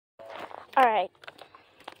Alright.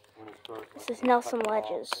 This is Nelson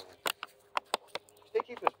Ledges. They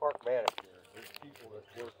keep this park manicured. There's people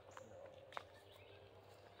that work,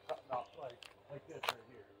 cutting off like this right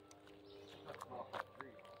here. Cutting off the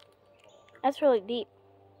tree. That's really deep.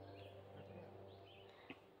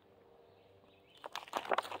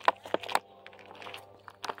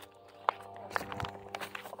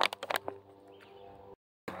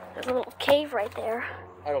 There's a little cave right there.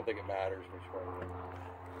 I don't think it matters which way.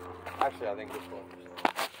 Actually, I think this one is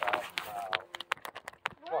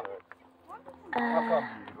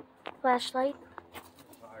Flashlight.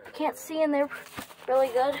 Can't see in there really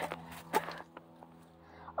good.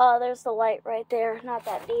 Oh, there's the light right there. Not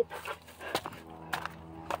that deep.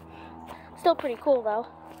 Still pretty cool though.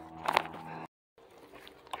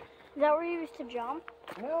 Is that where you used to jump?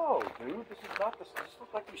 No, dude. This is not this. This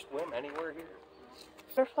looks like you swim anywhere here.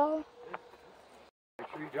 Waterfall? Make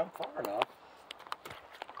sure you jump far enough.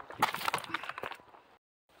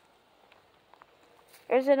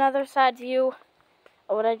 Here's another side view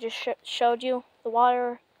of what I just showed you, the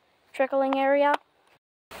water trickling area.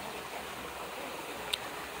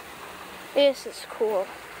 This is cool.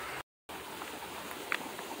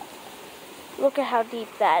 Look at how deep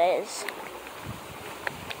that is.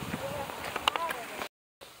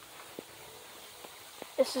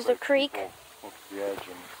 This is the creek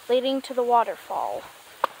leading to the waterfall.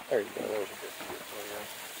 There you go. There's a good view for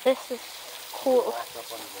you. This is cool.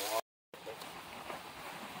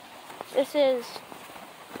 This is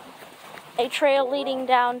a trail leading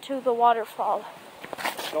down to the waterfall.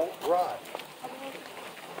 Don't run.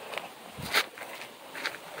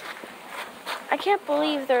 I can't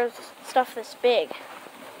believe there's stuff this big.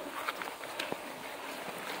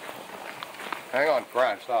 Hang on,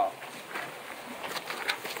 Brian, stop.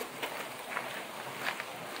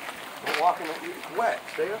 We're walking, it's wet.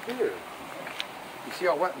 Stay up here. You see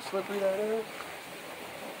how wet and slippery that is?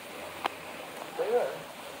 Stay there.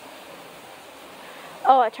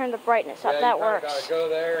 Oh, I turned the brightness up. That works. You gotta go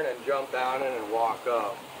there and then jump down in and walk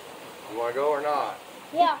up. You wanna go or not?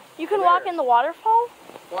 Yeah. You can walk in the waterfall?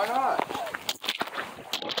 Why not?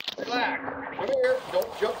 Slack. Come here.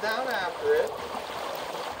 Don't jump down after it.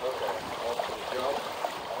 Okay. Jump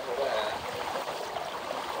over that.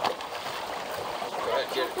 Go ahead,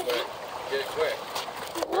 get it quick. Get it quick.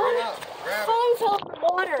 Hurry up. Grab it. Phone fell in the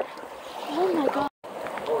water. Oh my god.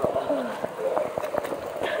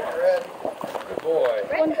 Red. Good boy.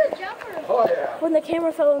 When, Oh yeah. when the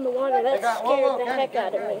camera fell in the water, that scared the heck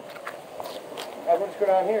out of me. Let's go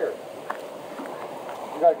down here.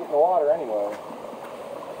 You gotta get in the water anyway.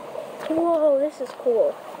 Whoa, this is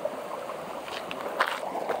cool.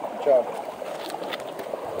 Jump.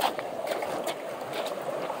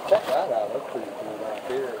 Check that out. That's pretty cool right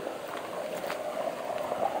there.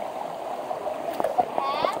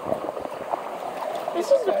 This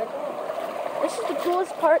is the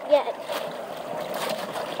coolest part yet.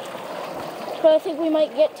 But I think we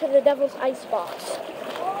might get to the Devil's Ice Box.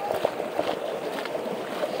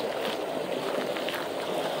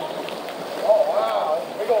 Oh wow,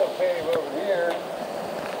 there's a big old cave over here.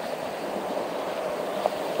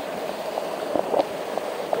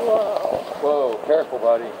 Whoa. Whoa, careful,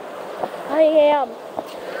 buddy. I am.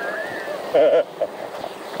 There.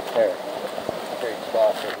 Great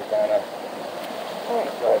spot for you, Donna.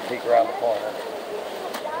 Alright. Go ahead, peek around the corner.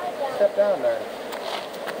 Step down there.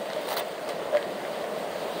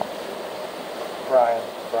 Brian.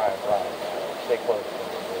 Stay close to me,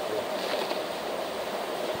 would you?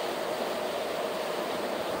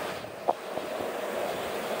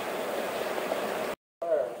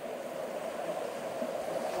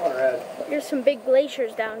 Come on, Red. There's some big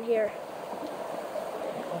glaciers down here.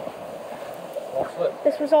 Don't slip.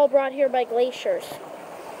 This was all brought here by glaciers.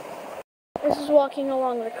 This is walking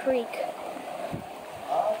along the creek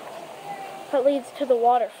that leads to the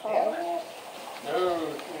waterfall.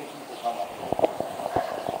 No.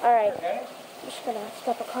 Alright, Okay. I'm just gonna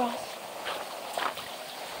step across.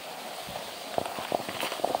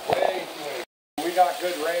 Way too late. We got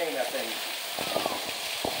good rain, I think.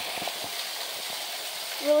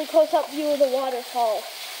 Really close up view of the waterfall.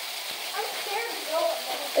 I'm scared to go up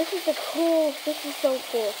there. This is so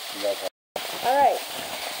cool. You guys Alright.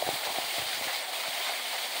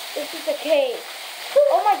 This is a cave.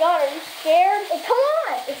 Oh my god, are you scared? Hey, come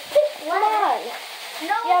on! It's pitch black. Come on.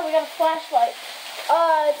 No. Yeah, we got a flashlight.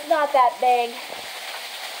 It's not that big.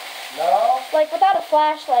 No? Like, without a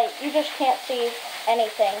flashlight, you just can't see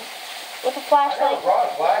anything. With a I flashlight... never brought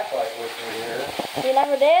a flashlight with me here. You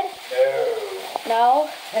never did? No. No?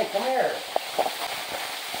 Hey, come here.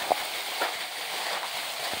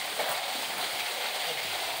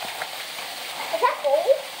 Is that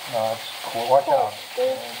gold? No, it's watch out.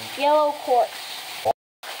 There's yellow quartz.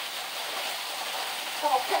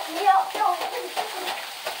 Oh, pick me up.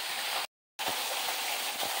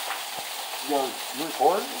 No. You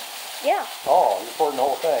recording? Yeah, Oh, you're recording the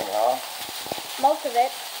whole thing, huh? most of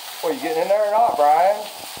it. Well, you getting in there or not, Brian?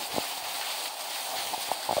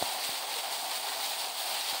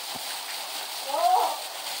 Whoa.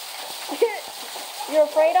 You're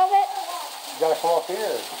afraid of it? You gotta come up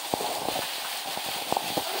here.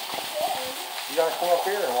 You gotta come up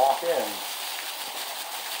here and walk in.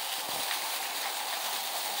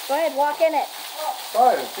 Go ahead, walk in it. Go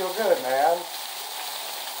ahead, feel good, man.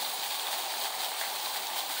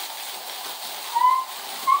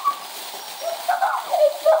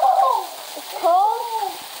 It's cold?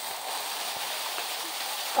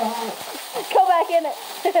 Go back in it.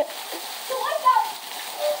 It's a wake up.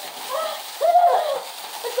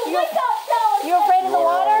 It's a wake up challenge. You afraid of the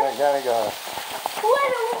water? Gotta go.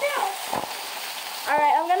 Wait a minute.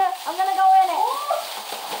 Alright, I'm gonna go in it.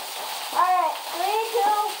 Alright, 3, 2,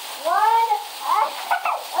 1.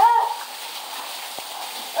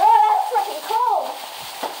 That's freaking cold.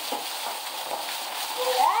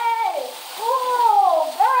 Hey, cool,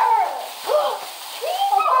 bird.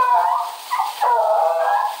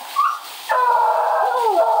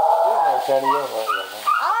 Kenny, you're right.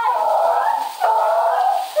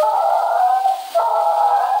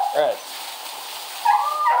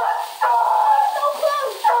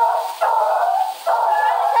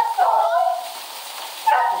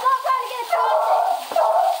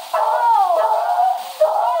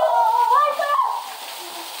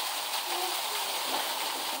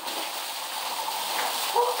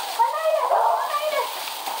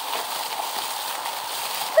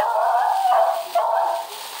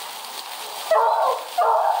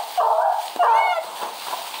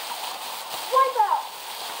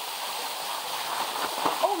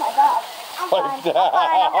 Oh my god. I'm fine.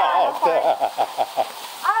 I'm fine.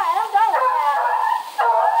 Alright, I'm done with that.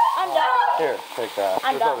 I'm done. Here, take that.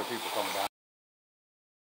 I'm There's done. other people coming down.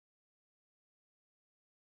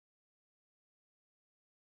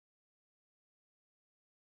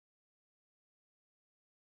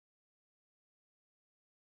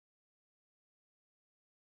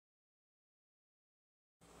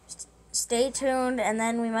 Stay tuned, and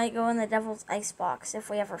then we might go in the Devil's Icebox if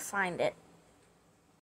we ever find it.